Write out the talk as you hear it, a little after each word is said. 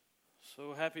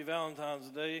So happy Valentine's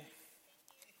Day,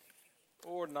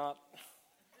 or not.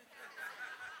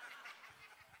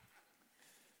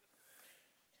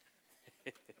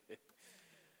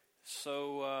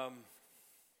 So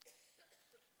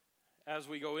as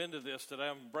we go into this today,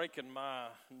 I'm breaking my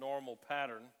normal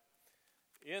pattern.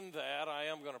 In that, I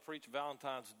am going to preach a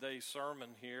Valentine's Day sermon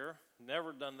here.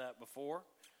 Never done that before.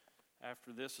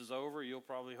 After this is over, you'll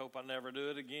probably hope I never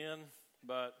do it again.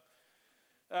 But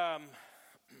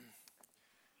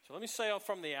so let me say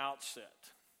from the outset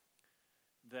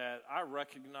that I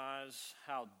recognize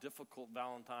how difficult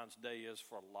Valentine's Day is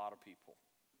for a lot of people.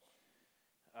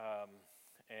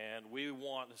 And we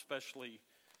want, especially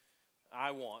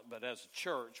I want, but as a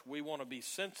church, we want to be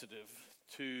sensitive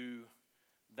to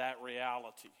that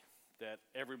reality, that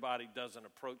everybody doesn't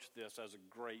approach this as a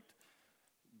great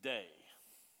day.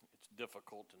 It's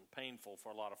difficult and painful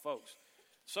for a lot of folks.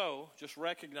 So just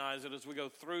recognize it as we go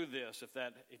through this.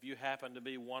 If you happen to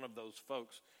be one of those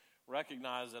folks,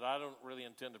 recognize that I don't really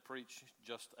intend to preach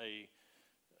just a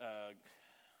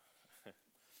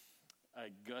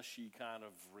gushy kind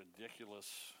of ridiculous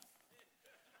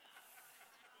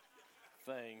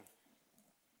thing.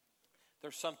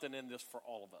 There's something in this for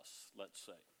all of us, let's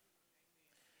say.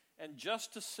 And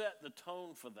just to set the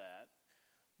tone for that,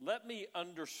 let me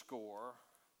underscore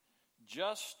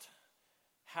just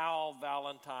how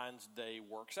Valentine's Day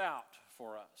works out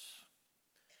for us.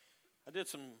 I did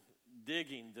some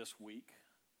digging this week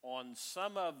on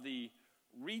some of the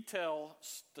retail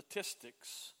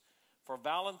statistics for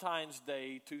Valentine's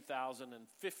Day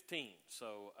 2015,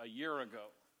 so a year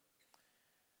ago.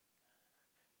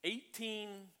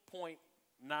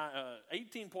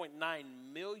 $18.9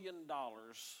 million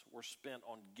were spent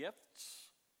on gifts.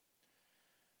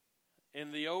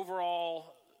 In the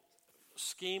overall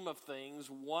scheme of things,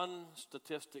 one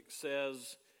statistic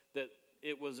says that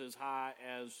it was as high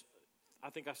as, I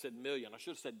think I said million. I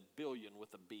should have said billion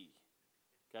with a B.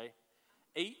 Okay?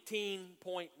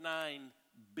 $18.9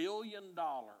 billion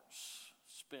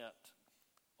spent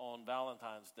on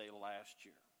Valentine's Day last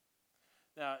year.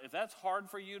 Now, if that's hard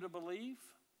for you to believe,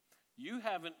 you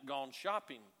haven't gone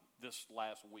shopping this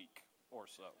last week or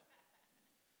so.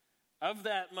 Of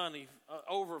that money,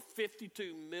 over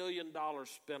 $52 million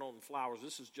spent on flowers.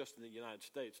 This is just in the United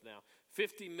States now.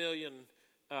 $50 million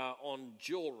on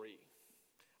jewelry.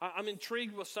 I'm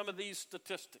intrigued with some of these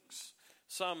statistics.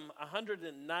 Some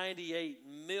 198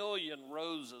 million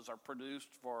roses are produced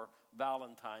for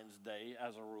Valentine's Day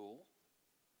as a rule.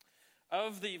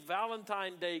 Of the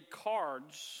Valentine's Day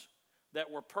cards that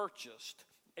were purchased,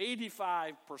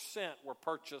 85% were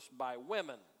purchased by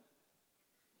women,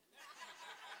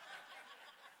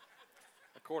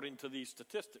 according to these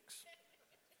statistics.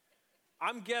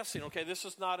 I'm guessing, okay, this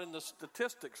is not in the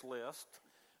statistics list,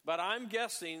 but I'm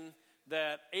guessing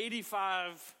that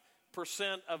 85%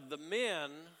 of the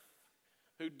men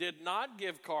who did not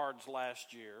give cards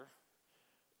last year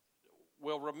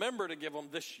will remember to give them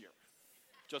this year.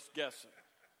 Just guessing.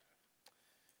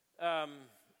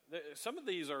 Some of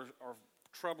these are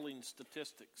troubling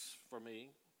statistics for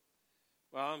me.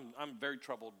 Well, I'm very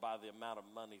troubled by the amount of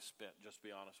money spent, just to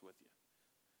be honest with you.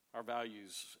 Our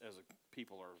values as a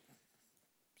people are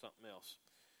something else.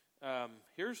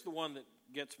 Here's the one that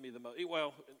gets me the most.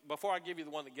 Well, before I give you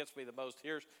the one that gets me the most,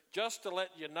 here's just to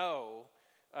let you know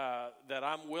that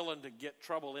I'm willing to get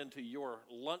trouble into your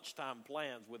lunchtime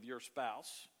plans with your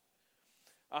spouse.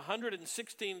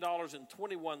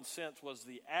 $116.21 was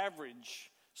the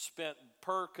average spent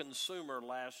per consumer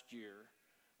last year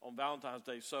on Valentine's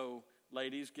Day. So,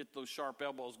 ladies, get those sharp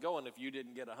elbows going if you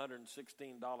didn't get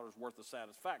 $116 worth of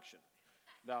satisfaction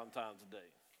Valentine's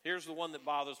Day. Here's the one that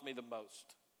bothers me the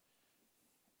most.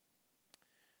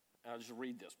 I'll just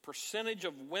read this. Percentage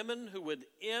of women who would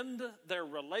end their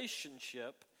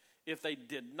relationship if they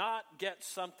did not get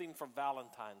something for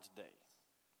Valentine's Day.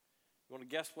 You want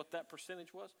to guess what that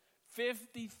percentage was?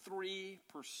 53%.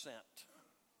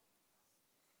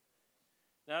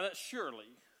 Now that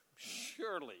surely,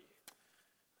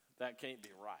 that can't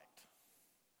be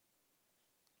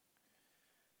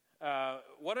right.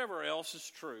 Whatever else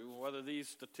is true, whether these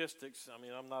statistics, I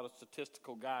mean, I'm not a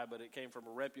statistical guy, but it came from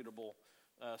a reputable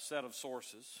set of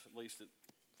sources, at least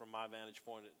from my vantage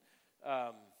point.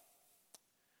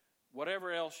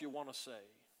 Whatever else you want to say,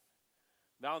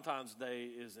 Valentine's Day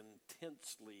is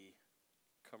intensely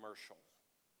commercial.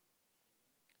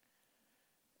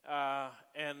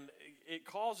 And it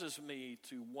causes me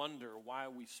to wonder why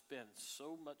we spend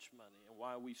so much money and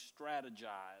why we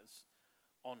strategize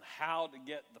on how to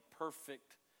get the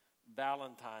perfect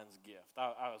Valentine's gift.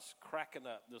 I was cracking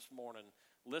up this morning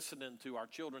listening to our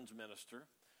children's minister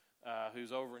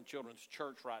who's over in Children's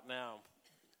Church right now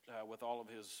with all of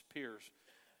his peers.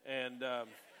 And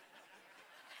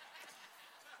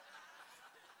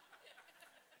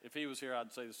if he was here,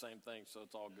 I'd say the same thing, so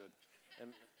it's all good.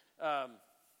 And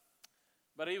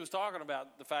but he was talking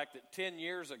about the fact that 10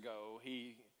 years ago,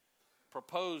 he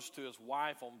proposed to his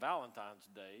wife on Valentine's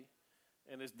Day,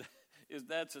 and his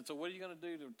dad said, so what are you going to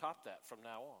do to top that from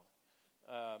now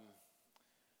on?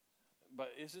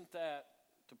 But isn't that,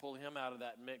 to pull him out of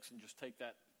that mix and just take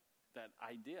that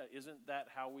idea, isn't that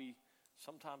how we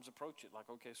sometimes approach it? Like,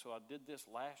 okay, so I did this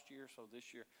last year, so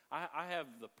this year. I have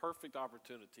the perfect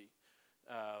opportunity.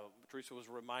 Teresa was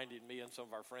reminding me and some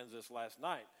of our friends this last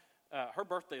night. Her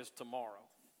birthday is tomorrow.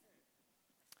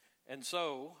 And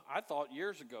so I thought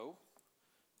years ago,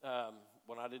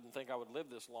 when I didn't think I would live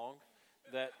this long,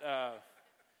 that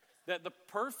the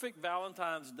perfect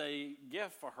Valentine's Day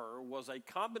gift for her was a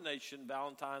combination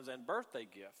Valentine's and birthday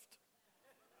gift.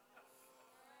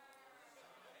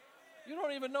 You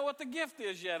don't even know what the gift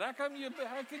is yet. How can you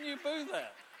boo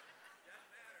that?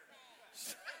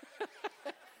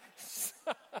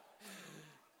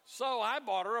 So I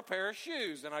bought her a pair of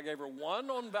shoes, and I gave her one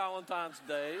on Valentine's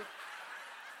Day.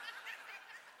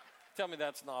 Tell me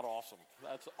that's not awesome.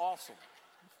 That's awesome.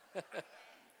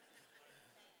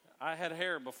 I had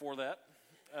hair before that.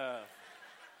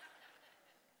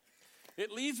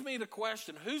 It leads me to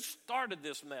question, who started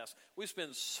this mess? We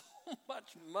spend so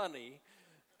much money,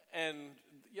 and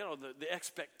the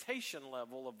expectation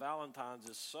level of Valentine's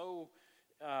is so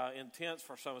intense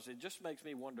for some of us. It just makes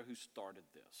me wonder who started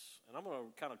this. And I'm going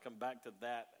to kind of come back to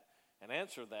that and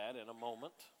answer that in a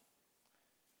moment.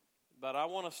 But I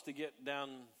want us to get down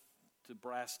to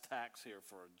brass tacks here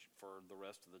for the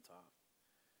rest of the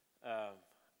time.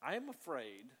 I am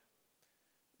afraid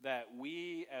that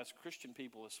we as Christian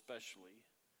people especially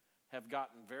have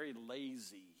gotten very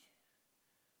lazy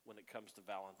when it comes to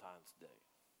Valentine's Day.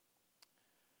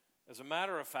 As a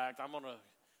matter of fact, I'm going to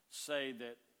say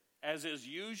that, as is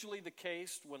usually the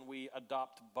case when we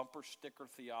adopt bumper sticker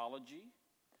theology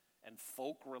and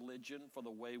folk religion for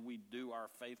the way we do our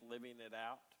faith living it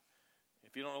out.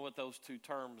 If you don't know what those two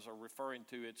terms are referring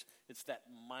to, it's that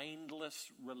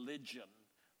mindless religion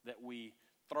that we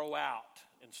throw out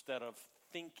instead of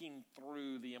thinking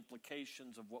through the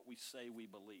implications of what we say we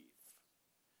believe.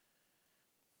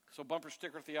 So bumper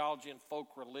sticker theology and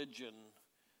folk religion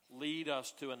lead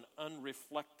us to an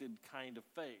unreflected kind of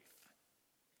faith.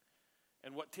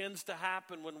 And what tends to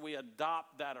happen when we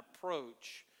adopt that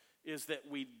approach is that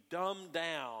we dumb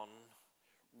down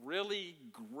really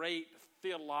great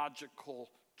theological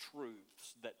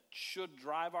truths that should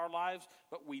drive our lives,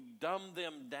 but we dumb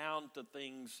them down to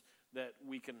things that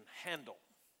we can handle.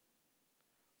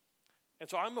 And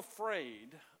so I'm afraid,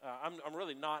 I'm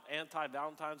really not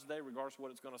anti-Valentine's Day, regardless of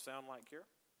what it's going to sound like here,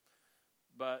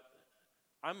 but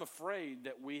I'm afraid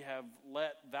that we have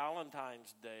let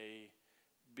Valentine's Day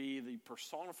be the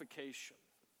personification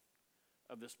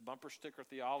of this bumper sticker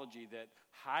theology that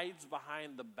hides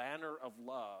behind the banner of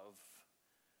love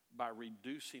by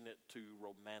reducing it to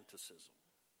romanticism.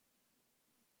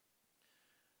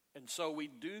 And so we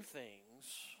do things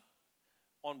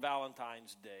on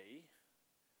Valentine's Day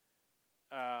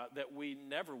that we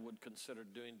never would consider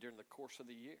doing during the course of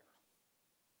the year.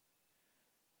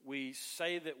 We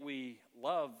say that we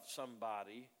love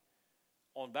somebody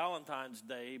on Valentine's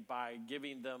Day by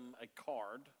giving them a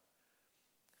card.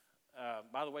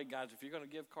 By the way, guys, if you're going to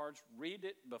give cards, read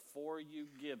it before you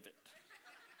give it.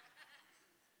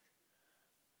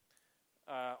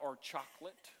 Or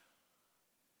chocolate.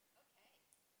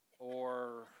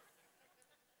 Or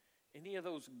any of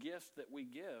those gifts that we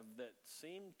give that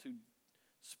seem to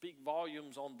speak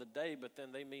volumes on the day, but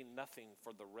then they mean nothing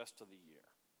for the rest of the year.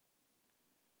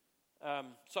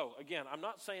 So, again, I'm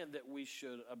not saying that we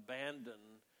should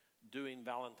abandon doing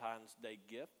Valentine's Day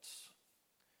gifts,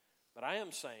 but I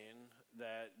am saying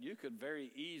that you could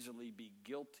very easily be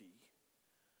guilty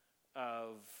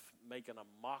of making a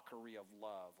mockery of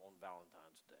love on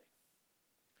Valentine's Day.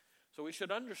 So we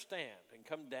should understand and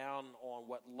come down on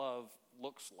what love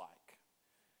looks like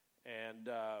and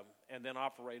then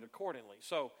operate accordingly.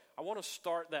 So I want to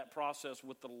start that process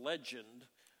with the legend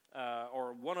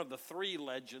or one of the three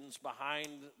legends behind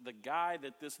the guy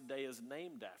that this day is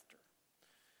named after.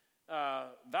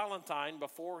 Valentine,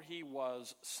 before he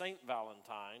was Saint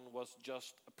Valentine, was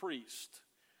just a priest.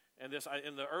 And this,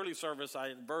 in the early service, I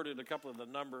inverted a couple of the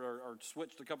numbers, or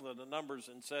switched a couple of the numbers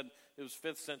and said it was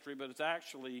 5th century, but it's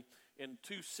actually in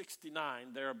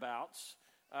 269, thereabouts,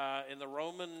 in the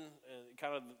Roman,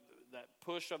 kind of that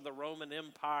push of the Roman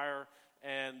Empire.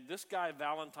 And this guy,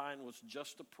 Valentine, was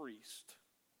just a priest.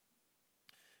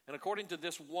 And according to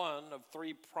this one of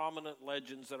three prominent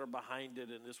legends that are behind it,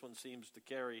 and this one seems to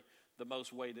carry the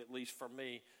most weight, at least for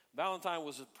me, Valentine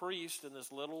was a priest in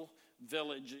this little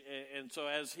village. And so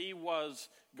as he was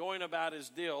going about his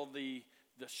deal, the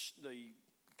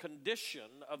condition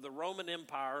of the Roman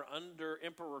Empire under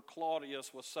Emperor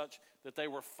Claudius was such that they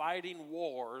were fighting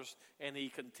wars, and he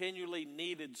continually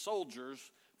needed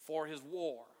soldiers for his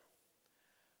war.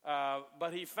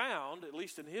 But he found, at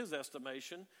least in his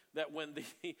estimation, that when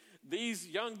these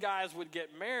young guys would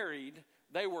get married,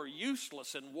 they were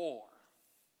useless in war.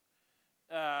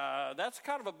 That's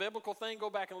kind of a biblical thing. Go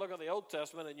back and look at the Old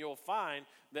Testament, and you'll find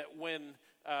that when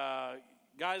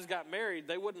guys got married,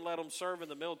 they wouldn't let them serve in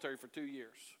the military for 2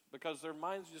 years because their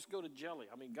minds just go to jelly.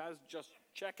 I mean, guys just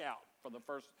check out for the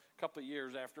first couple of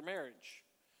years after marriage.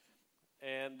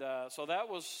 And so that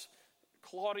was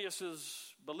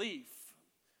Claudius's belief.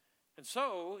 And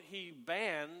so he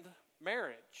banned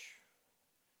marriage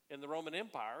in the Roman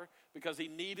Empire because he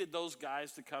needed those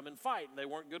guys to come and fight. And they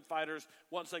weren't good fighters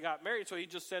once they got married, so he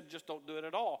just said, just don't do it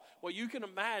at all. Well, you can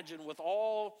imagine with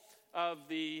all of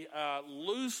the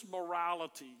loose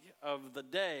morality of the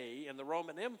day in the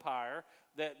Roman Empire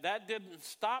that didn't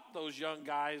stop those young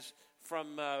guys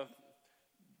from,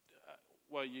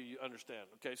 well, you understand.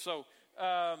 Okay, so,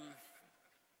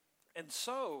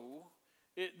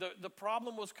 the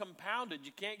problem was compounded.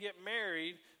 You can't get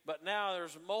married, but now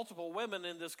there's multiple women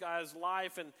in this guy's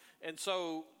life, and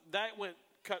so that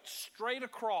cut straight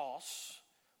across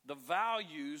the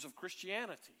values of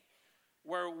Christianity,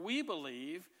 where we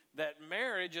believe that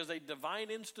marriage is a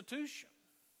divine institution.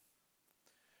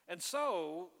 And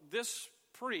so this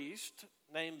priest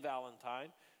named Valentine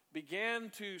began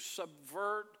to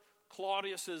subvert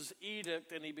Claudius's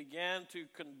edict, and he began to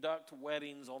conduct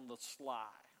weddings on the sly.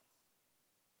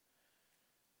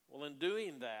 Well, in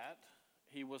doing that,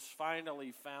 he was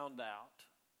finally found out.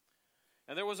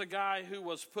 And there was a guy who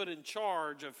was put in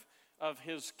charge of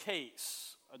his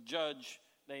case, a judge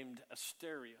named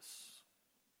Asterius.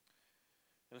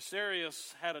 And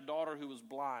Asterius had a daughter who was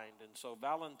blind, and so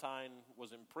Valentine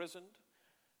was imprisoned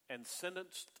and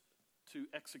sentenced to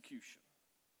execution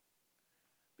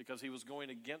because he was going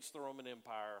against the Roman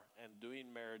Empire and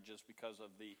doing marriages because of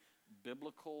the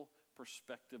biblical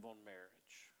perspective on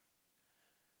marriage.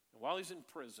 And while he's in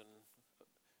prison,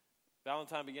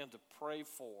 Valentine began to pray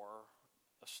for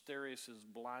Asterius'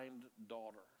 blind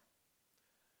daughter.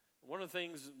 One of the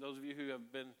things, those of you who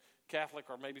have been Catholic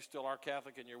or maybe still are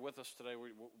Catholic and you're with us today,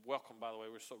 we're welcome, by the way.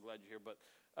 We're so glad you're here. But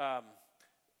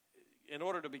in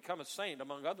order to become a saint,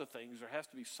 among other things, there has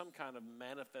to be some kind of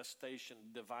manifestation,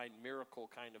 divine miracle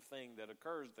kind of thing that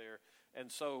occurs there.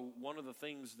 And so one of the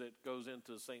things that goes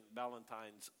into St.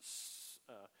 Valentine's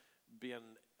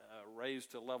being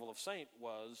raised to a level of saint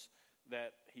was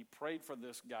that he prayed for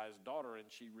this guy's daughter and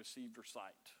she received her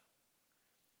sight.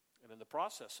 And in the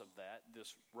process of that,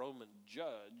 this Roman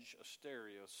judge,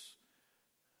 Asterius,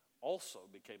 also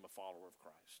became a follower of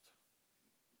Christ,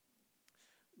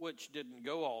 which didn't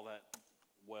go all that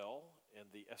well in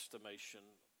the estimation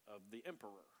of the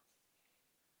emperor.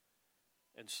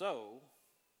 And so,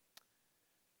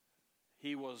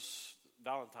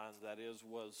 Valentine, that is,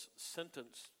 was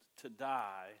sentenced to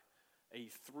die a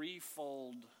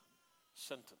threefold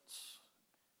sentence.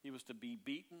 He was to be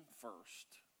beaten first,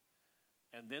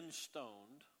 and then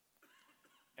stoned,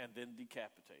 and then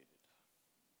decapitated.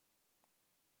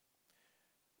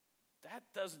 That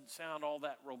doesn't sound all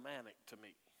that romantic to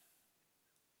me.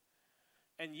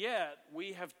 And yet,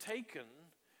 we have taken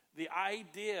the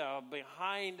idea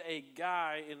behind a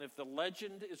guy, and if the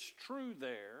legend is true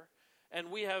there, and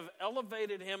we have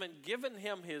elevated him and given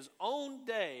him his own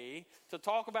day to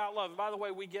talk about love. And by the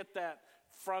way, we get that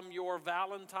from your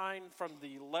Valentine, from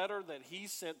the letter that he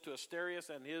sent to Asterius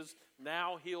and his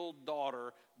now healed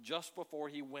daughter just before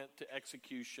he went to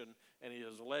execution. And he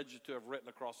is alleged to have written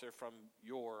across there, from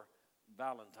your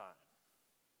Valentine,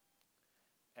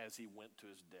 as he went to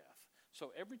his death.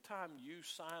 So every time you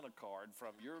sign a card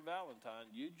from your Valentine,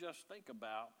 you just think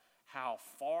about how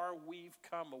far we've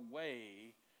come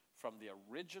away from the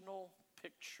original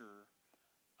picture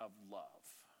of love.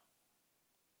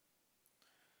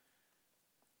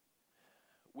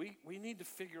 We need to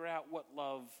figure out what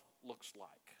love looks like.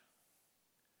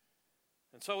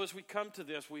 And so as we come to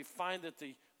this, we find that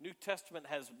the New Testament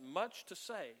has much to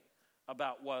say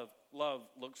about what love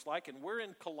looks like. And we're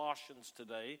in Colossians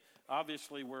today.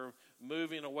 Obviously, we're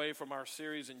moving away from our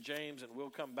series in James, and we'll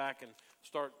come back and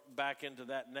start back into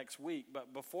that next week.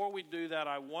 But before we do that,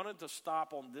 I wanted to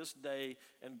stop on this day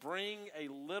and bring a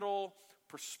little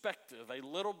perspective, a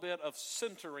little bit of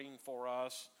centering for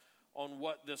us on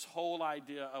what this whole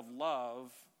idea of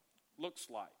love looks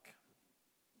like.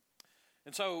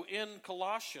 And so in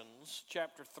Colossians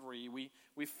chapter 3,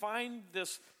 we find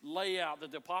this layout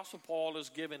that the Apostle Paul is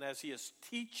given as he is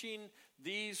teaching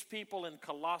these people in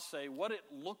Colossae what it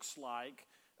looks like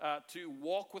to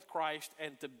walk with Christ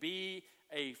and to be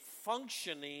a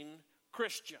functioning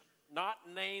Christian. Not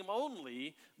name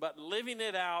only, but living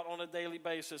it out on a daily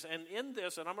basis. And in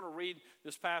this, and I'm going to read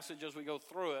this passage as we go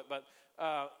through it, but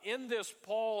in this,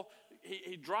 Paul,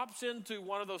 he drops into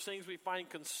one of those things we find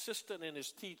consistent in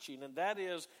his teaching, and that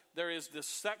is there is this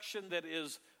section that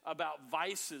is about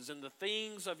vices and the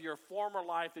things of your former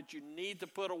life that you need to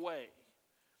put away.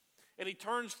 And he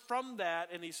turns from that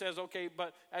and he says, okay,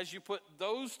 but as you put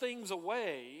those things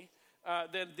away,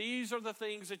 then these are the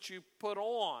things that you put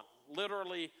on,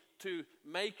 literally to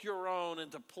make your own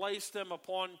and to place them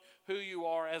upon who you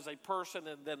are as a person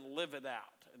and then live it out.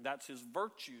 And that's his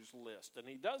virtues list. And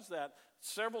he does that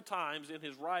several times in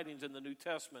his writings in the New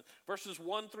Testament. Verses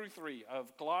 1 through 3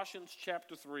 of Colossians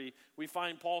chapter 3, we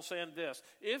find Paul saying this: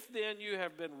 if then you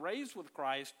have been raised with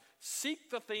Christ, seek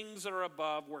the things that are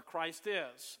above where Christ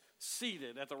is,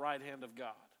 seated at the right hand of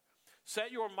God.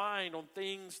 Set your mind on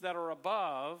things that are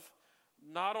above,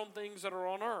 not on things that are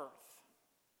on earth.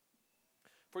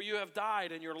 For you have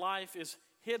died, and your life is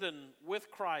hidden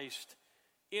with Christ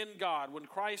in God. When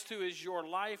Christ, who is your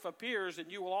life, appears,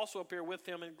 and you will also appear with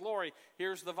him in glory.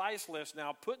 Here's the vice list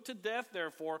now. Put to death,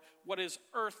 therefore, what is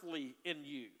earthly in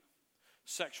you: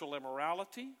 sexual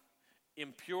immorality,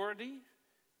 impurity,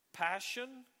 passion,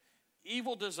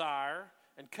 evil desire,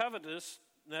 and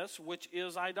covetousness, which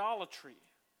is idolatry.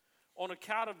 On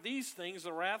account of these things,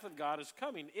 the wrath of God is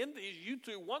coming. In these you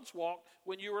too once walked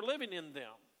when you were living in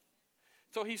them.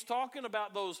 So he's talking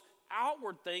about those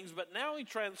outward things, but now he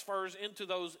transfers into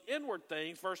those inward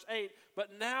things. Verse 8, but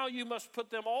now you must put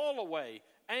them all away: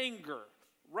 anger,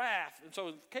 wrath. And so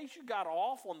in case you got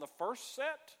off on the first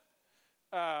set,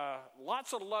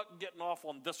 lots of luck getting off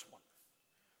on this one.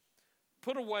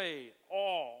 Put away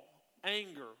all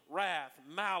anger, wrath,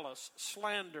 malice,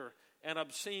 slander, and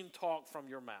obscene talk from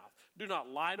your mouth. Do not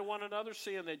lie to one another,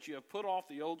 seeing that you have put off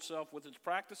the old self with its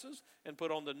practices and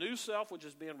put on the new self, which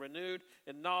is being renewed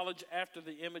in knowledge after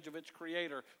the image of its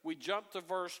creator. We jump to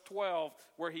verse 12,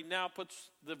 where he now puts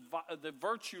the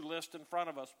virtue list in front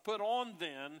of us. Put on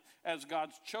then, as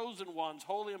God's chosen ones,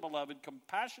 holy and beloved,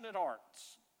 compassionate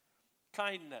hearts,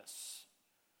 kindness,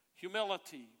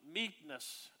 humility,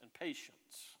 meekness, and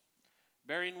patience,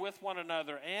 bearing with one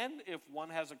another, and if one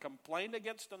has a complaint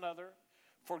against another,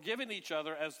 forgiving each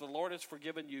other as the Lord has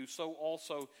forgiven you, so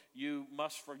also you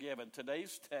must forgive. And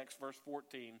today's text, verse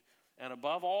 14, and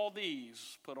above all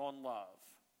these, put on love,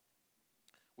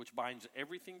 which binds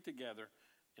everything together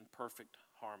in perfect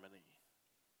harmony.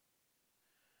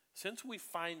 Since we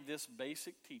find this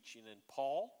basic teaching in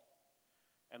Paul,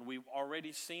 and we've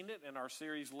already seen it in our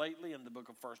series lately in the book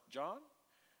of 1 John,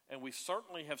 and we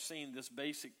certainly have seen this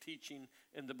basic teaching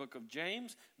in the book of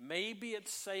James, maybe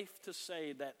it's safe to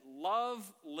say that love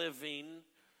living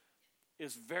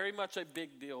is very much a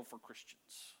big deal for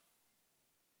Christians.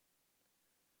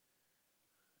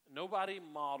 Nobody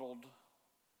modeled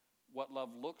what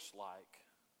love looks like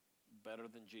better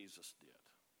than Jesus did.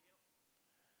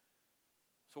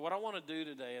 So what I want to do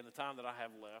today in the time that I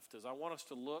have left is I want us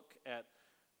to look at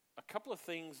a couple of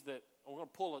things that I'm going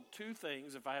to pull two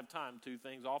things, if I have time, two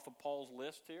things off of Paul's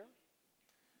list here.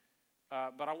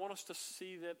 But I want us to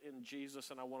see that in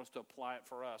Jesus, and I want us to apply it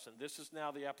for us. And this is now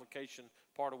the application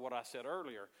part of what I said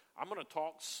earlier. I'm going to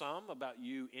talk some about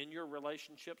you in your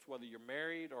relationships, whether you're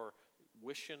married or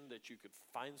wishing that you could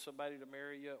find somebody to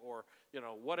marry you, or,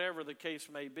 whatever the case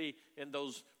may be in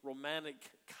those romantic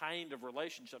kind of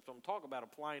relationships. I'm talking about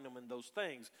applying them in those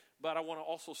things. But I want to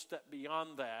also step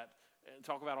beyond that and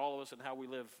talk about all of us and how we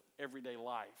live everyday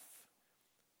life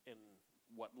in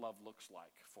what love looks like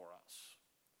for us.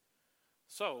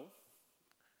 So,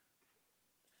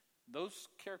 those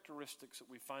characteristics that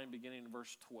we find beginning in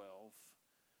verse 12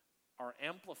 are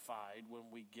amplified when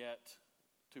we get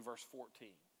to verse 14.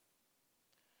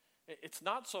 It's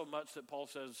not so much that Paul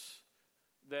says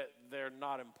that they're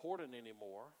not important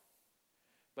anymore,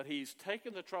 but he's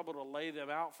taken the trouble to lay them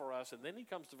out for us. And then he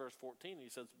comes to verse 14 and he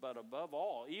says, but above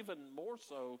all, even more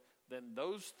so than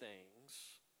those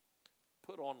things,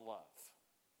 put on love.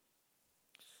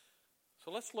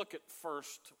 So let's look at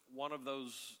first one of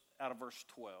those out of verse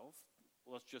 12.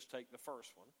 Let's just take the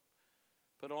first one.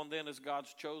 Put on then as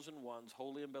God's chosen ones,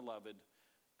 holy and beloved,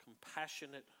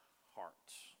 compassionate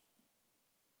hearts.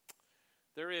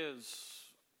 There is,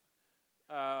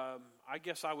 I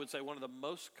guess I would say, one of the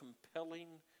most compelling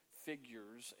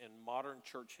figures in modern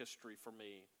church history for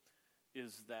me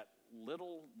is that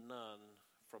little nun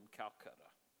from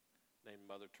Calcutta named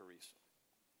Mother Teresa.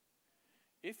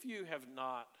 If you have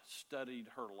not studied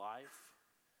her life,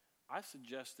 I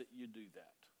suggest that you do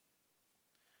that.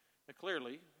 Now,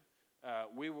 clearly,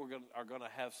 we are going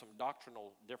to have some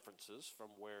doctrinal differences from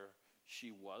where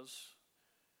she was.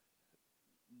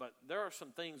 But there are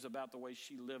some things about the way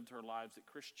she lived her lives that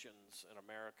Christians in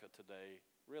America today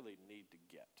really need to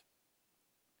get.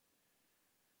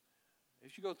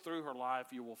 As you go through her life,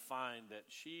 you will find that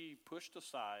she pushed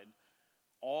aside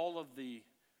all of the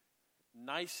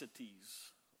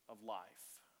niceties of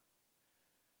life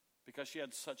because she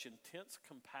had such intense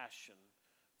compassion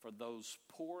for those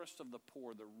poorest of the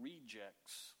poor, the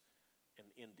rejects in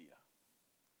India.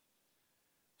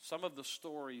 Some of the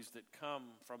stories that come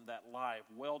from that life,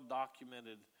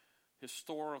 well-documented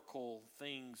historical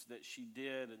things that she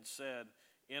did and said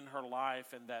in her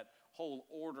life, and that whole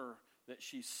order that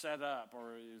she set up,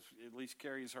 or at least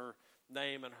carries her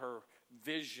name and her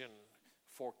vision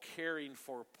for caring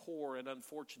for poor and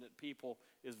unfortunate people,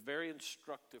 is very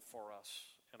instructive for us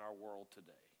in our world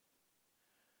today.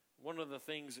 One of the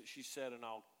things that she said, and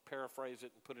I'll paraphrase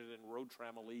it and put it in road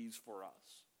trammelese for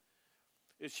us,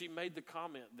 is she made the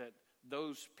comment that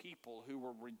those people who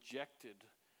were rejected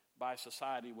by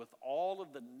society with all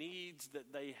of the needs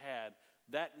that they had,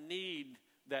 that need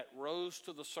that rose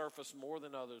to the surface more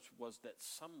than others was that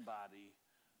somebody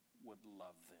would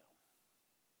love them.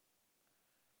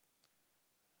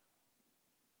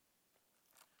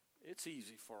 It's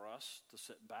easy for us to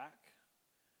sit back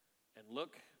and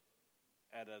look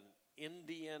at an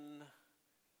Indian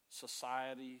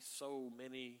society so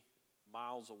many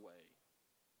miles away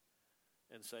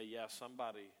and say, yeah,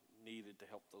 somebody needed to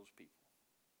help those people.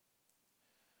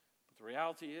 But the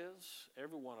reality is,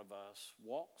 every one of us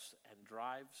walks and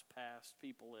drives past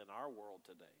people in our world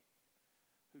today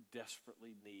who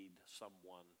desperately need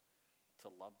someone to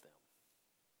love them,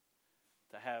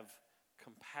 to have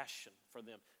compassion for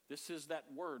them. This is that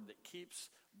word that keeps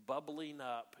bubbling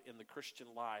up in the Christian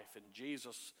life, and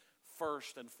Jesus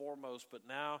first and foremost, but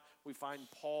now we find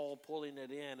Paul pulling it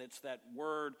in. It's that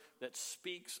word that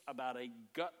speaks about a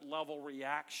gut level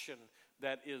reaction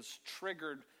that is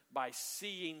triggered by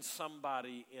seeing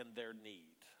somebody in their need.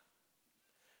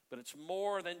 But it's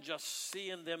more than just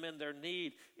seeing them in their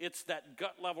need. It's that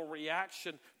gut level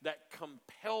reaction that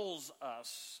compels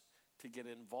us to get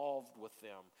involved with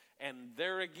them. And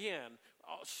there again,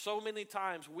 so many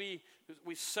times we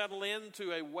settle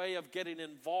into a way of getting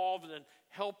involved and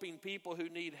helping people who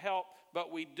need help,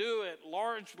 but we do it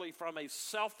largely from a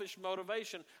selfish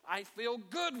motivation. I feel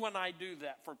good when I do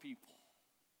that for people.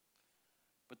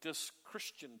 But this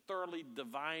Christian, thoroughly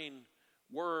divine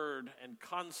word and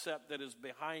concept that is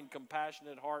behind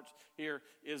compassionate hearts here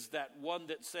is that one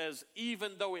that says,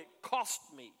 even though it cost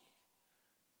me,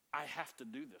 I have to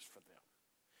do this for them.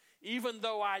 Even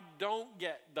though I don't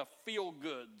get the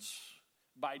feel-goods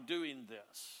by doing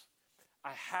this,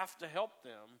 I have to help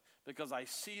them because I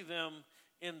see them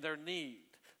in their need.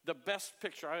 The best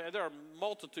picture, there are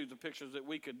multitudes of pictures that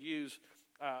we could use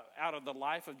out of the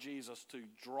life of Jesus to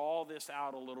draw this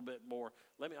out a little bit more.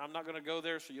 I'm not going to go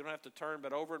there so you don't have to turn,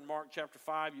 but over in Mark chapter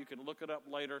 5, you can look it up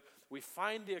later. We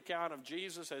find the account of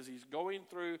Jesus as he's going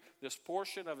through this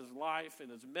portion of his life and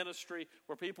his ministry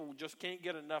where people just can't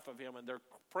get enough of him, and they're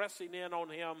pressing in on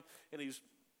him, and he's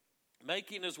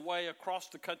making his way across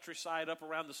the countryside up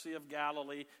around the Sea of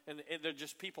Galilee, and there are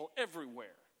just people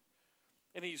everywhere.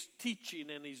 And he's teaching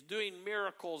and he's doing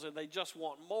miracles, and they just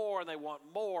want more and they want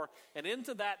more. And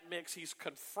into that mix, he's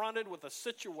confronted with a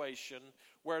situation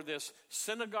where this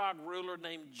synagogue ruler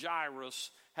named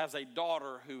Jairus has a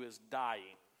daughter who is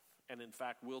dying, and in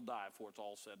fact will die before it's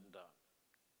all said and done.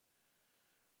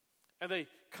 And they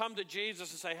come to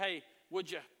Jesus and say, hey,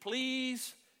 would you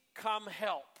please come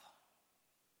help?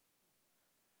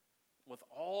 With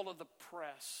all of the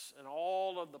press and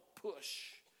all of the push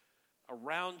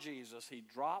around Jesus, he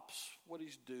drops what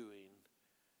he's doing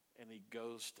and he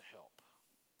goes to help.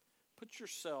 Put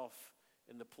yourself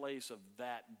in the place of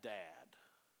that dad,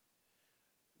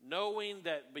 knowing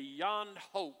that beyond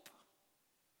hope,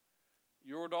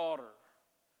 your daughter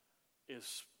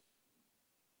is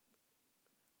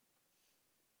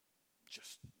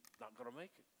just not going to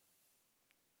make it.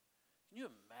 Can you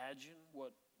imagine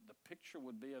what the picture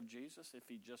would be of Jesus if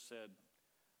he just said,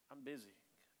 I'm busy,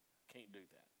 can't do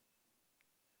that?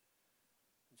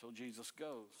 And so Jesus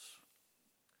goes.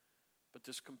 But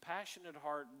this compassionate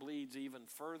heart bleeds even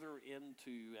further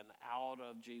into and out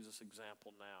of Jesus'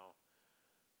 example now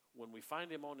when we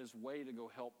find him on his way to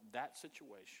go help that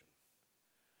situation.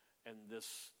 And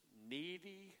this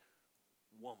needy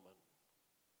woman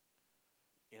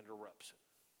interrupts him.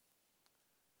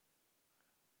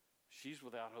 she's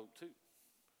without hope too.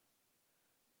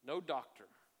 No doctor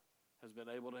has been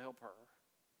able to help her.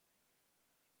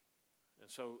 And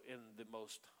so in the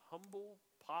most humble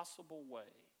possible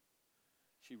way,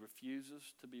 she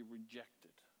refuses to be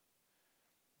rejected.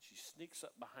 She sneaks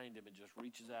up behind him and just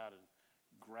reaches out and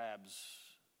grabs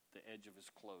the edge of his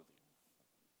clothing.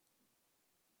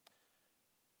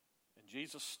 And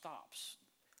Jesus stops.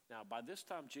 Now, by this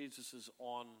time, Jesus is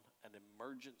on an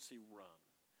emergency run.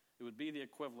 It would be the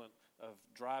equivalent of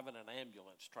driving an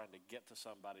ambulance trying to get to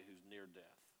somebody who's near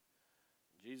death.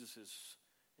 Jesus is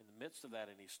in the midst of that,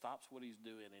 and he stops what he's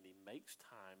doing, and he makes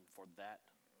time for that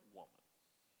woman.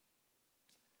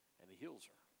 And he heals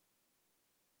her.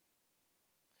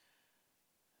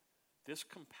 This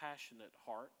compassionate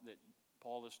heart that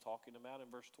Paul is talking about in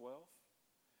verse 12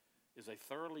 is a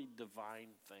thoroughly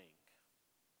divine thing.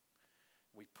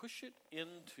 We push it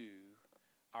into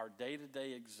our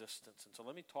day-to-day existence. And so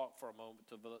let me talk for a moment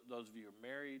to those of you who are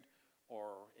married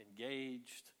or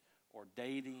engaged or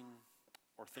dating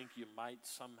or think you might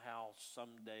somehow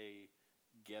someday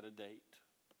get a date.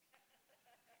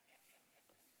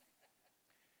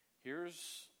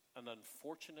 Here's an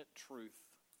unfortunate truth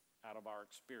out of our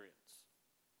experience.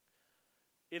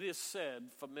 It is said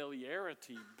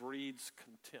familiarity breeds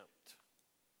contempt.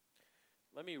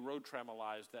 Let me road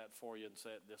tramalize that for you and say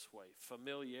it this way.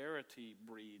 Familiarity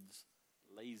breeds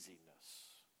laziness.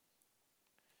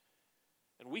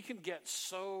 And we can get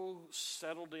so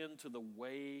settled into the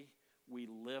way we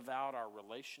live out our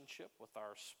relationship with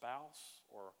our spouse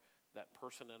or that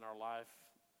person in our life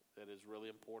that is really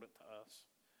important to us.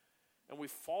 And we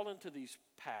fall into these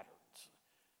patterns.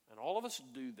 And all of us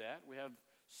do that. We have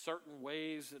certain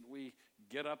ways that we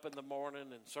get up in the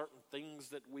morning and certain things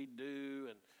that we do.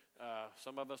 And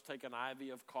some of us take an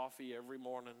IV of coffee every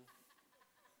morning.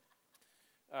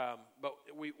 But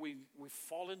we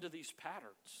fall into these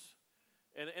patterns.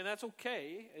 And that's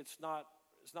okay. It's not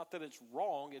that it's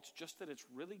wrong. It's just that it's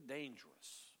really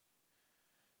dangerous.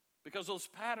 Because those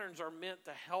patterns are meant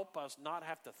to help us not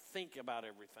have to think about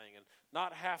everything and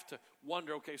not have to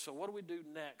wonder, okay, so what do we do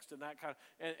next and that kind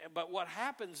of. But what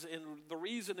happens, and the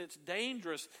reason it's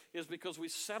dangerous is because we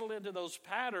settle into those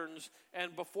patterns,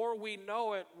 and before we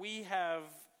know it, we have.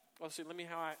 Let's see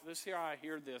how I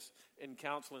hear this in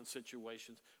counseling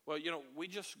situations. Well, we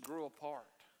just grew apart.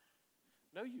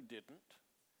 No, you didn't.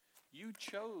 You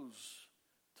chose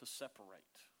to separate.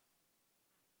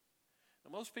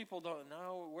 Now, most people don't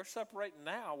know we're separating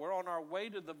now. We're on our way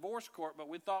to divorce court, but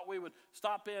we thought we would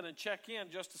stop in and check in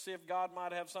just to see if God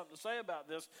might have something to say about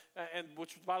this, and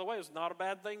which, by the way, is not a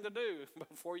bad thing to do.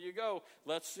 Before you go,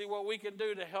 let's see what we can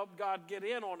do to help God get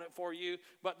in on it for you.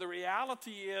 But the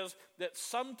reality is that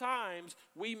sometimes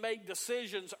we make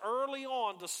decisions early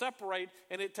on to separate,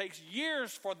 and it takes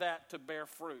years for that to bear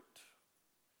fruit.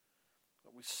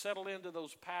 But we settle into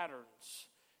those patterns,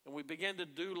 and we begin to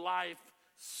do life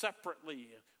separately.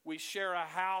 We share a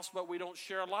house, but we don't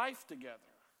share life together.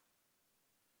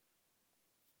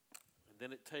 And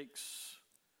then it takes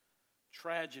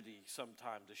tragedy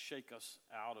sometimes to shake us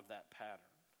out of that pattern.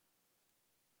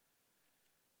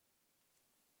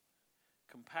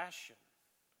 Compassion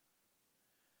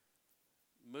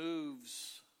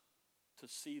moves to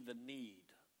see the need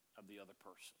of the other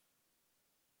person.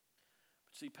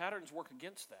 See, patterns work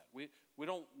against that. We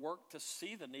don't work to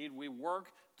see the need. We work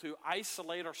to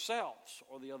isolate ourselves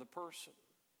or the other person.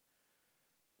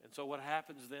 And so what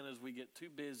happens then is we get too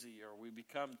busy or we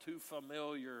become too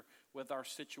familiar with our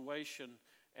situation,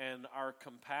 and our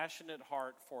compassionate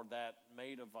heart for that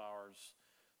mate of ours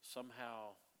somehow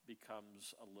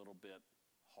becomes a little bit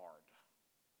hard.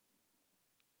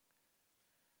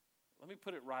 Let me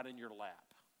put it right in your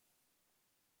lap.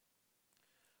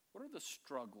 What are the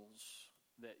struggles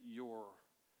that your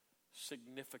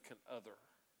significant other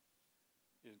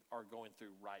are going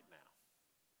through right now?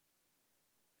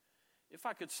 If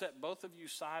I could set both of you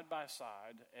side by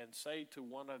side and say to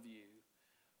one of you,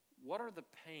 what are the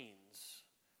pains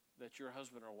that your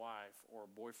husband or wife or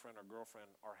boyfriend or girlfriend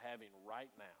are having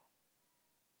right now?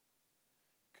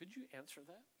 Could you answer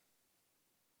that?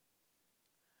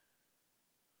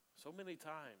 So many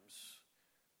times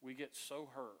we get so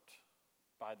hurt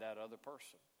by that other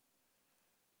person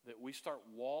that we start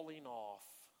walling off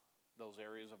those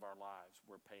areas of our lives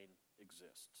where pain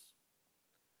exists.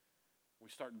 We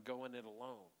start going it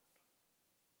alone.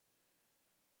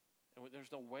 And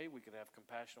there's no way we could have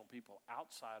compassion on people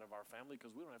outside of our family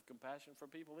because we don't have compassion for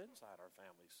people inside our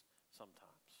families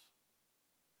sometimes.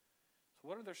 So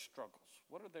what are their struggles?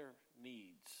 What are their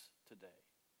needs today?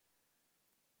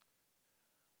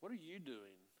 What are you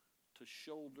doing to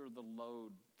shoulder the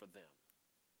load for them?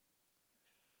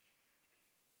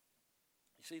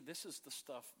 See, this is the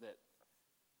stuff that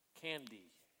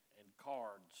candy and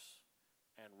cards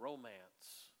and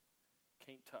romance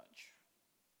can't touch.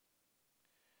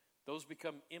 Those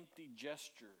become empty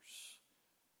gestures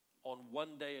on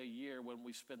one day a year when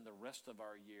we spend the rest of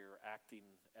our year acting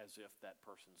as if that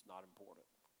person's not important.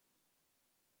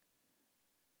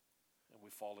 And we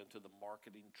fall into the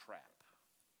marketing trap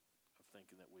of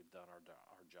thinking that we've done our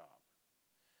job.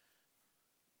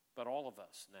 But all of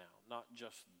us now, not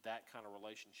just that kind of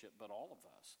relationship, but all of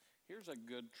us. Here's a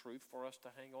good truth for us to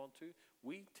hang on to.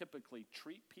 We typically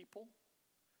treat people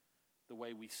the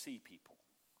way we see people.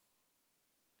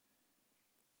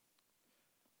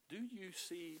 Do you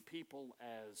see people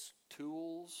as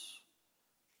tools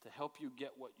to help you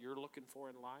get what you're looking for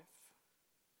in life?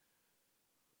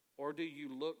 Or do you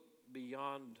look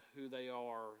beyond who they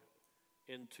are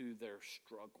into their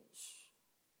struggles?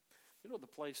 You know, the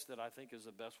place that I think is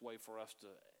the best way for us to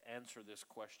answer this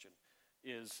question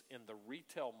is in the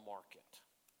retail market.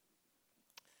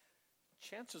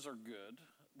 Chances are good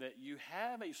that you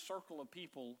have a circle of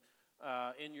people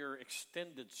in your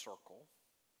extended circle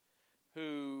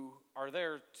who are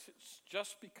there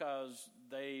just because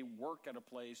they work at a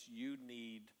place you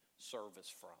need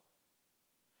service from.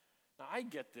 Now, I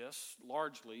get this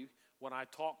largely when I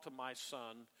talk to my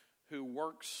son who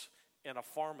works in a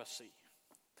pharmacy.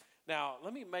 Now,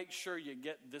 let me make sure you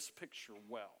get this picture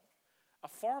well. A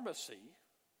pharmacy,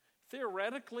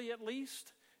 theoretically at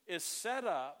least, is set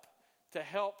up to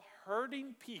help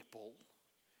hurting people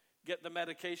get the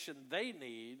medication they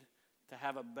need to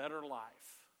have a better life.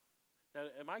 Now,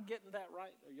 am I getting that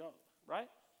right? Are y'all right?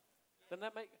 Doesn't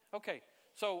that make... Okay,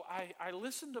 so I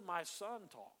listened to my son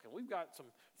talk, and we've got some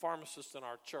pharmacists in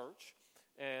our church,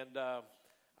 and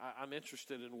I'm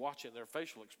interested in watching their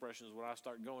facial expressions when I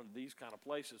start going to these kind of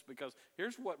places, because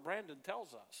here's what Brandon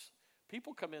tells us.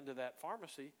 People come into that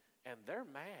pharmacy, and they're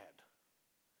mad.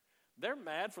 They're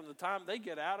mad from the time they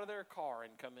get out of their car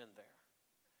and come in there.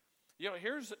 You know,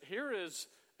 here is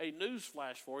a news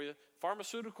flash for you.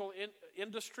 Pharmaceutical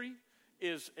industry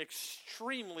is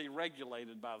extremely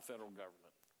regulated by the federal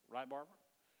government. Right, Barbara?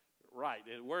 Right.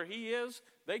 And where he is,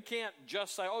 they can't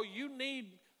just say, oh, you need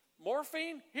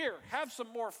morphine? Here, have some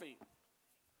morphine.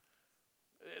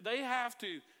 They have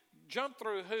to jump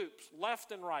through hoops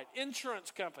left and right.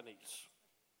 Insurance companies.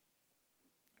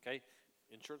 Okay,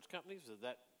 insurance companies, does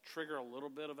that trigger a little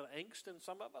bit of an angst in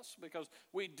some of us? Because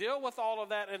we deal with all of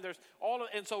that,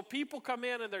 and so people come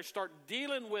in and they start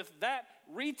dealing with that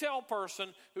retail person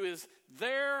who is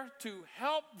there to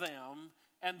help them,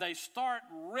 and they start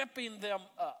ripping them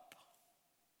up.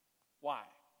 Why?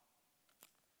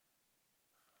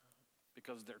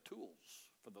 Because they're tools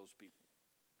for those people.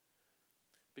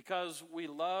 Because we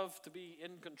love to be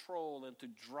in control and to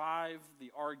drive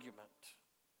the argument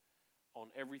on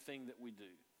everything that we do.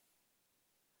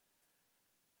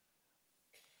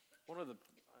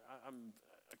 I'm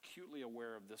acutely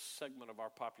aware of this segment of our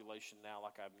population now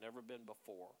like I've never been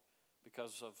before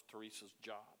because of Teresa's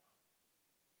job.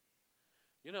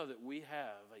 You know that we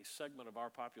have a segment of our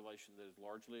population that is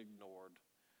largely ignored,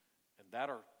 and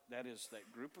that is that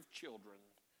group of children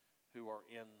who are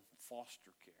in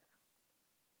foster care.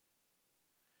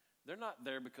 They're not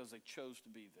there because they chose to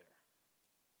be there.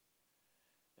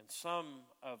 And some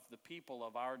of the people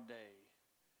of our day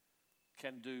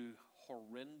can do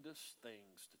horrendous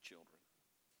things to children.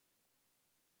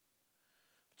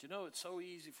 But you know, it's so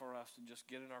easy for us to just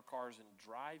get in our cars and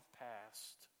drive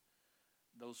past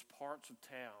those parts of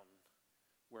town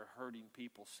where hurting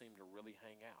people seem to really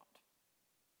hang out.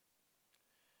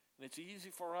 And it's easy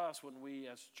for us when we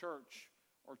as church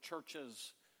or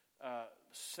churches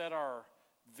set our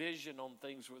vision on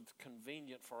things that's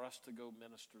convenient for us to go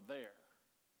minister there.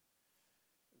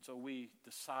 And so we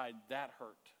decide that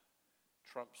hurt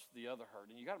trumps the other hurt.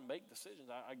 And you got to make decisions.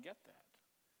 I get that.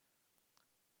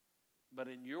 But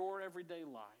in your everyday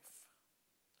life,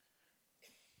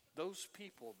 those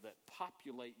people that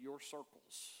populate your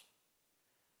circles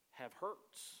have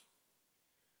hurts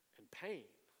and pain.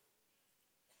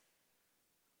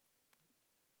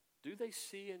 Do they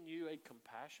see in you a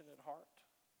compassionate heart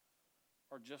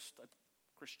or just a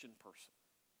Christian person?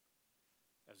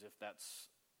 As if that's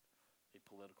a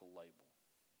political label.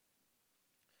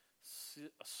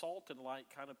 Salt and light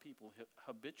kind of people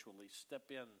habitually step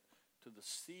in to the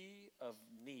sea of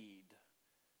need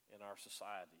in our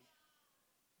society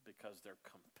because they're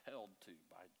compelled to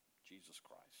by Jesus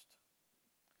Christ.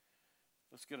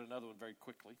 Let's get another one very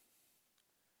quickly.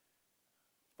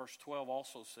 Verse 12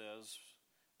 also says,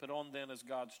 put on then as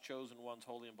God's chosen ones,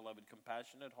 holy and beloved,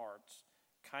 compassionate hearts,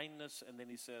 kindness, and then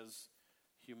he says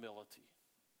humility.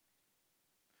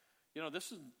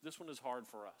 This one is hard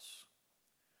for us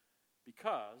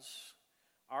because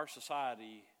our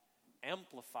society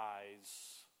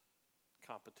amplifies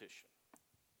competition.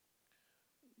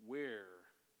 We're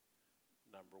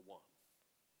number one.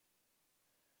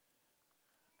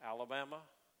 Alabama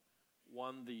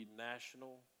won the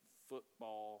National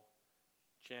Football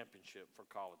Championship for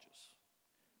colleges.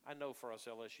 I know for us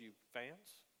LSU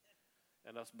fans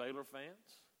and us Baylor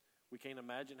fans, we can't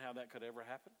imagine how that could ever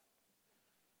happen.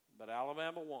 But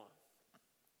Alabama won.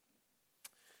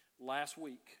 Last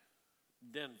week,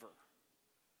 Denver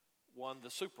won the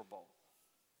Super Bowl.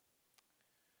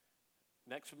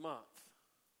 Next month,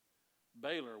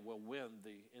 Baylor will win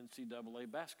the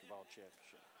NCAA basketball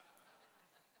championship.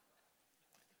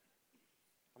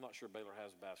 I'm not sure Baylor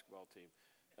has a basketball team.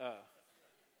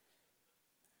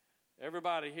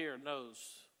 Everybody here knows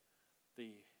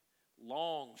the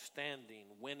long-standing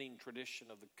winning tradition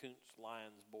of the Kuntz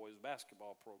Lions boys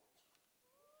basketball program.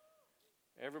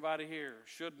 Everybody here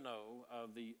should know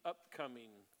of the upcoming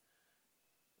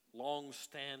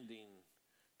long-standing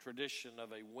tradition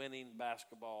of a winning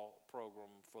basketball program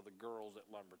for the girls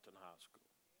at Lumberton High School.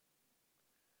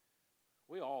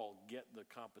 We all get the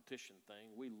competition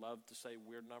thing. We love to say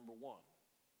we're number one.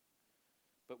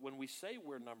 But when we say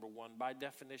we're number one, by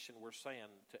definition, we're saying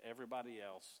to everybody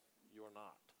else, you're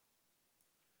not.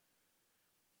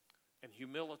 And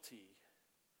humility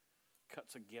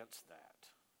cuts against that.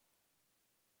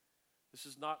 This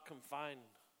is not confined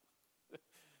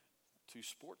to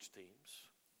sports teams.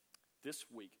 This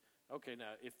week, okay,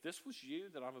 now, if this was you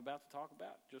that I'm about to talk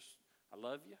about, I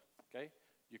love you, okay?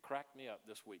 You cracked me up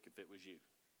this week if it was you.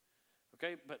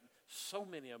 Okay, but so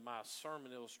many of my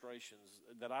sermon illustrations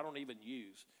that I don't even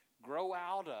use grow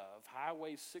out of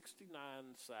Highway 69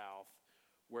 South,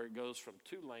 where it goes from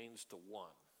 2 lanes to 1.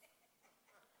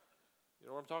 You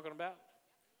know what I'm talking about?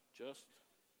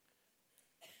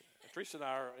 Teresa and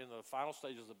I are in the final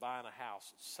stages of buying a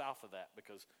house south of that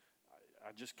because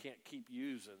I just can't keep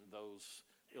using those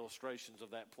illustrations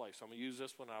of that place. So I'm going to use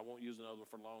this one, and I won't use another one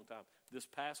for a long time. This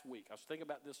past week, I was thinking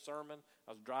about this sermon.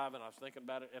 I was driving, I was thinking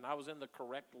about it, and I was in the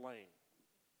correct lane.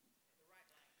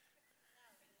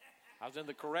 I was in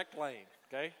the correct lane,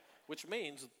 okay? Which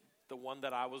means the one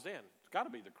that I was in. It's got to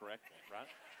be the correct one, right?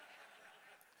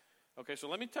 Okay, so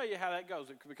let me tell you how that goes,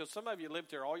 because some of you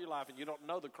lived here all your life and you don't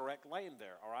know the correct lane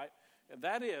there, all right? And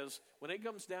that is, when it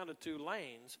comes down to 2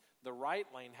 lanes, the right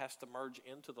lane has to merge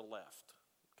into the left,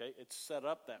 okay? It's set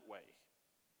up that way.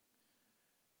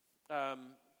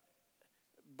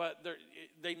 But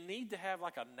they need to have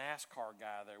like a NASCAR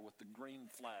guy there with the green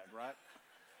flag, right?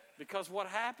 Because what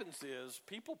happens is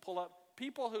people pull up,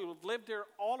 people who have lived here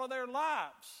all of their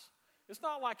lives. It's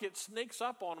not like it sneaks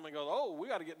up on them and goes, oh, we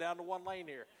got to get down to 1 lane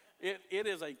here. It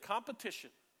is a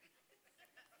competition.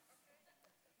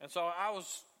 And so I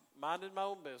was minding my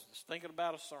own business, thinking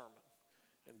about a sermon,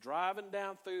 and driving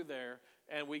down through there,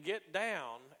 and we get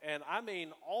down, and I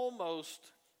mean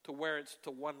almost to where it's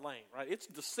to 1 lane, right? It's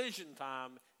decision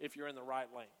time if you're in the right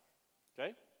lane,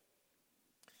 okay?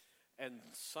 And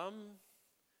some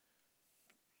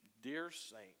dear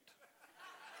saint.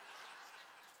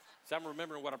 See, I'm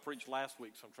remembering what I preached last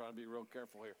week, so I'm trying to be real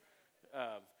careful here.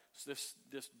 So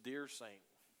this dear saint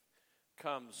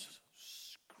comes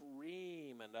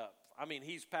screaming up. I mean,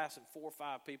 he's passing 4 or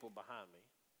 5 people behind me,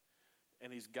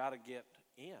 and he's got to get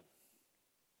in.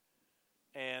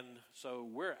 And so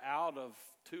we're out of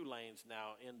 2 lanes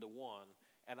now into 1,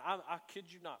 and I kid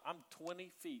you not, I'm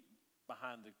 20 feet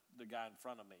behind the guy in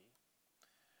front of me,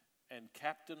 and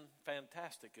Captain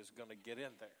Fantastic is going to get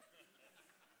in there.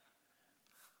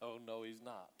 Oh, no, he's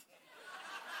not.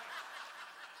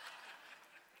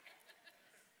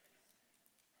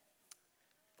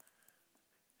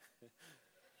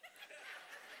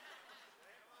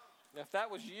 If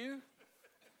that was you,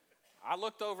 I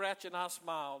looked over at you and I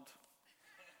smiled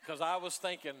because I was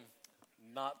thinking,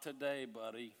 not today,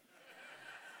 buddy.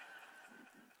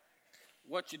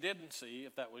 What you didn't see,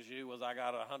 if that was you, was I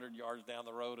got 100 yards down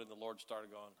the road and the Lord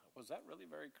started going, was that really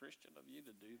very Christian of you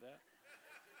to do that?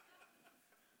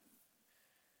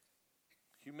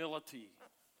 Humility.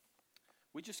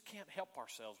 We just can't help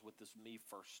ourselves with this me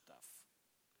first stuff.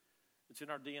 It's in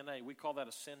our DNA. We call that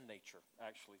a sin nature,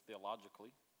 actually,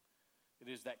 theologically. It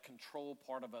is that control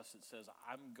part of us that says,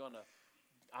 I'm gonna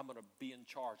be in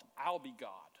charge. I'll be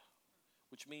God,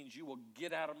 which means you will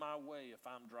get out of my way if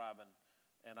I'm driving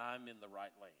and I'm in the right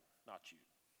lane, not you.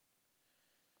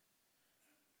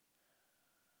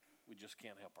 We just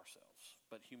can't help ourselves.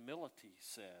 But humility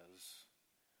says,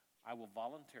 I will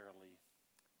voluntarily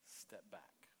step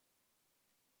back.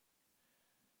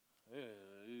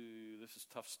 Ooh, this is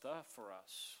tough stuff for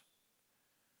us.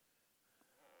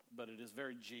 but it is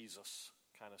very Jesus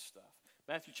kind of stuff.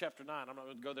 Matthew chapter 9, I'm not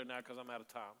going to go there now because I'm out of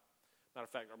time. Matter of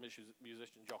fact, our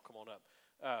musicians, y'all come on up.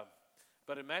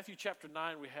 But in Matthew chapter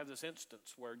 9, we have this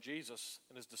instance where Jesus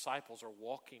and his disciples are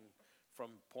walking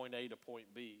from point A to point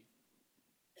B.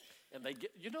 And they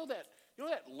get, you know that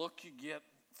look you get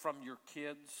from your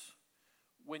kids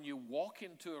when you walk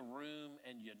into a room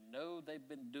and you know they've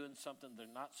been doing something they're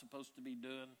not supposed to be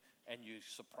doing, and you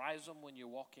surprise them when you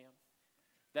walk in?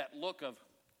 That look of,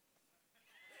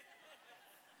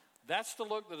 that's the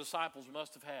look the disciples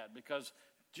must have had, because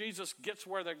Jesus gets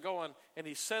where they're going, and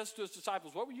he says to his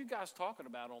disciples, what were you guys talking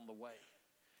about on the way?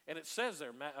 And it says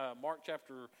there, Mark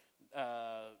chapter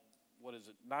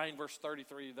 9 verse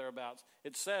 33 thereabouts,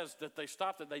 it says that they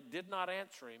stopped and they did not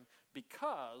answer him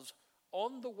because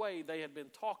on the way they had been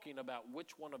talking about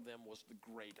which one of them was the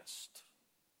greatest.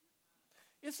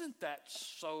 Isn't that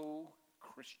so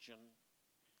Christian?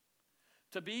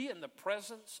 To be in the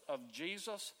presence of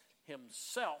Jesus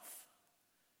himself,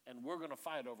 and we're going to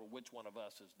fight over which one of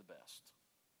us is the best.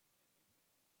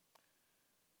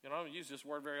 You know, I don't use this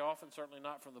word very often, certainly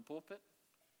not from the pulpit,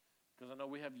 because I know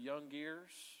we have young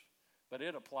ears, but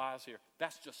it applies here.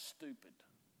 That's just stupid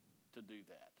to do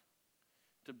that.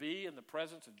 To be in the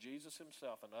presence of Jesus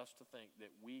himself and us to think that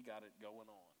we got it going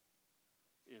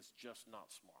on is just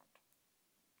not smart.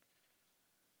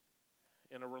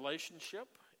 In a relationship,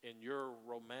 in your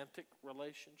romantic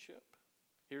relationship,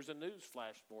 here's a news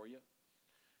flash for you.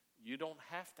 You don't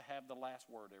have to have the last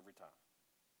word every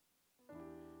time.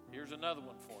 Here's another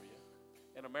one for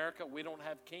you. In America, we don't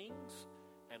have kings,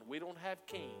 and we don't have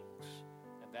kings,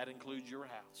 and that includes your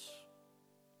house.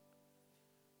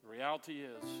 The reality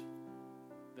is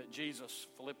that Jesus,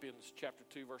 Philippians chapter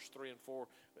 2, verse 3 and 4,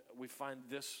 we find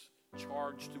this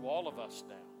charge to all of us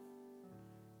now.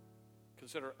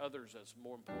 Consider others as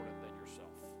more important than yourself.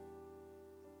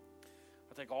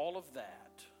 I take all of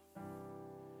that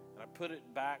and I put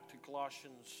it back to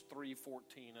Colossians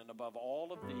 3:14, and above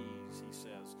all of these, he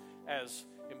says, as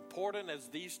important as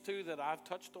these two that I've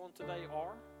touched on today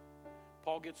are,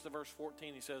 Paul gets to verse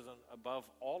 14, he says, and above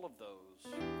all of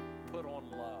those, put on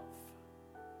love.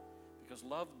 Because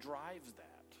love drives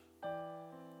that.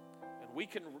 And we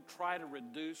can try to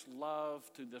reduce love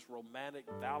to this romantic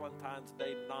Valentine's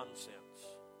Day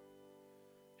nonsense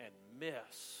and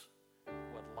miss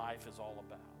what life is all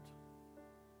about.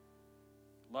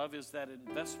 Love is that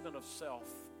investment of self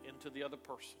into the other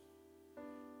person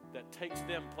that takes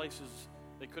them places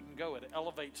they couldn't go. It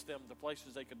elevates them to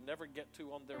places they could never get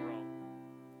to on their own.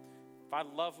 If I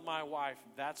love my wife,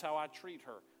 that's how I treat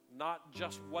her. Not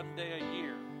just one day a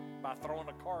year by throwing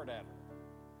a card at her.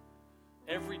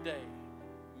 Every day,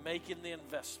 making the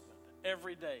investment.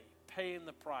 Every day, paying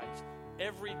the price.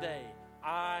 Every day,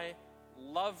 I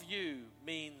love you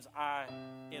means I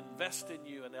invest in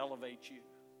you and elevate you.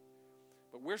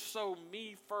 But we're so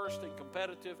me first and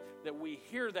competitive that we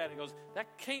hear that and goes,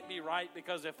 that can't be right,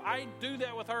 because if I do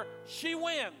that with her, she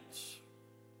wins.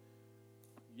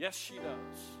 Yes, she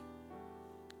does.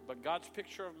 But God's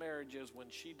picture of marriage is when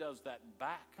she does that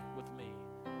back with me,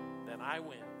 then I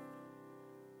win.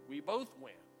 We both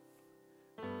win.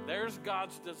 There's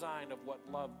God's design of what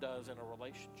love does in a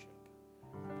relationship.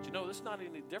 But you know, it's not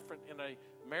any different in a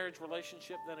marriage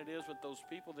relationship than it is with those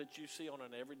people that you see on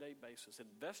an everyday basis.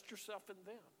 Invest yourself in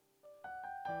them.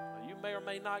 Now, you may or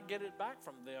may not get it back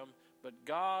from them, but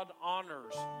God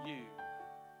honors you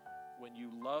when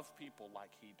you love people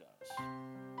like he does.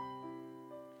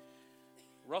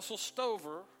 Russell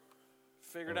Stover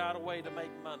figured out a way to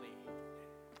make money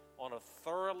on a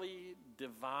thoroughly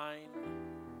divine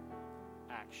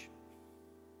action.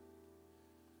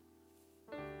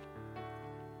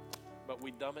 But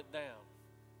we dumb it down.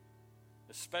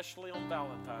 Especially on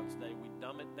Valentine's Day, we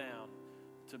dumb it down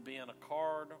to being a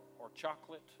card or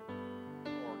chocolate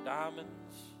or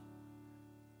diamonds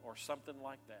or something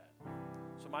like that.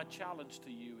 So my challenge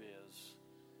to you is,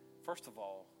 first of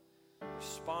all,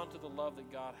 respond to the love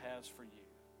that God has for you.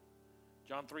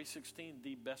 John 3:16,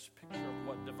 the best picture of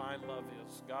what divine love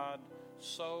is. God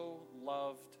so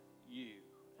loved you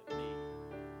and me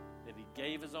that he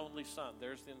gave his only son.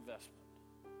 There's the investment.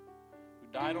 Who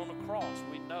died on a cross.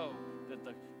 We know that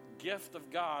the gift of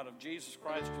God, of Jesus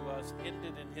Christ to us,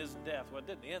 ended in his death. Well, it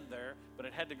didn't end there, but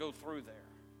it had to go through there.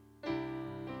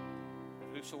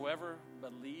 Whosoever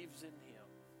believes in him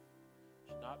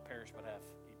should not perish but have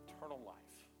eternal life.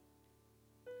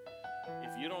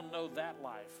 If you don't know that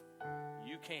life,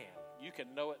 you can. You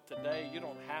can know it today. You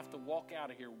don't have to walk out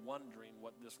of here wondering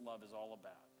what this love is all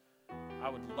about. I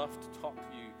would love to talk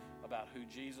to you about who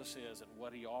Jesus is and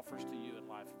what he offers to you in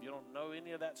life. If you don't know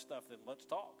any of that stuff, then let's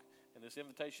talk. And And this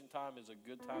invitation time is a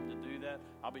good time to do that.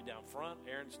 I'll be down front.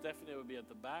 Aaron and Stephanie will be at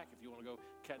the back if you want to go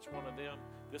catch one of them.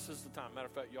 This is the time. Matter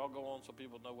of fact, y'all go on so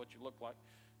people know what you look like.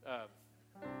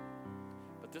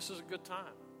 But this is a good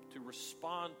time to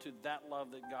respond to that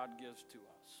love that God gives to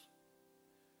us.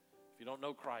 If you don't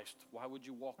know Christ, why would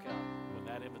you walk out when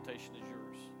that invitation is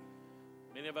yours?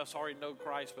 Many of us already know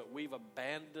Christ, but we've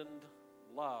abandoned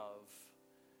love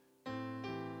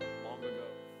long ago.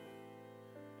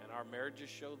 And our marriages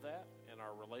show that, and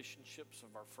our relationships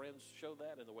of our friends show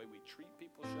that, and the way we treat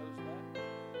people shows that.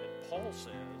 And Paul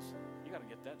says, you got to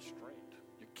get that straight.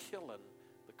 You're killing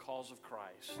the cause of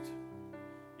Christ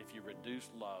if you reduce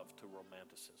love to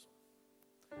romanticism.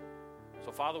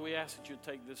 So, Father, we ask that you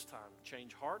take this time,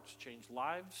 change hearts, change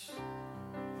lives,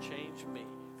 change me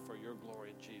for your glory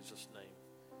in Jesus' name.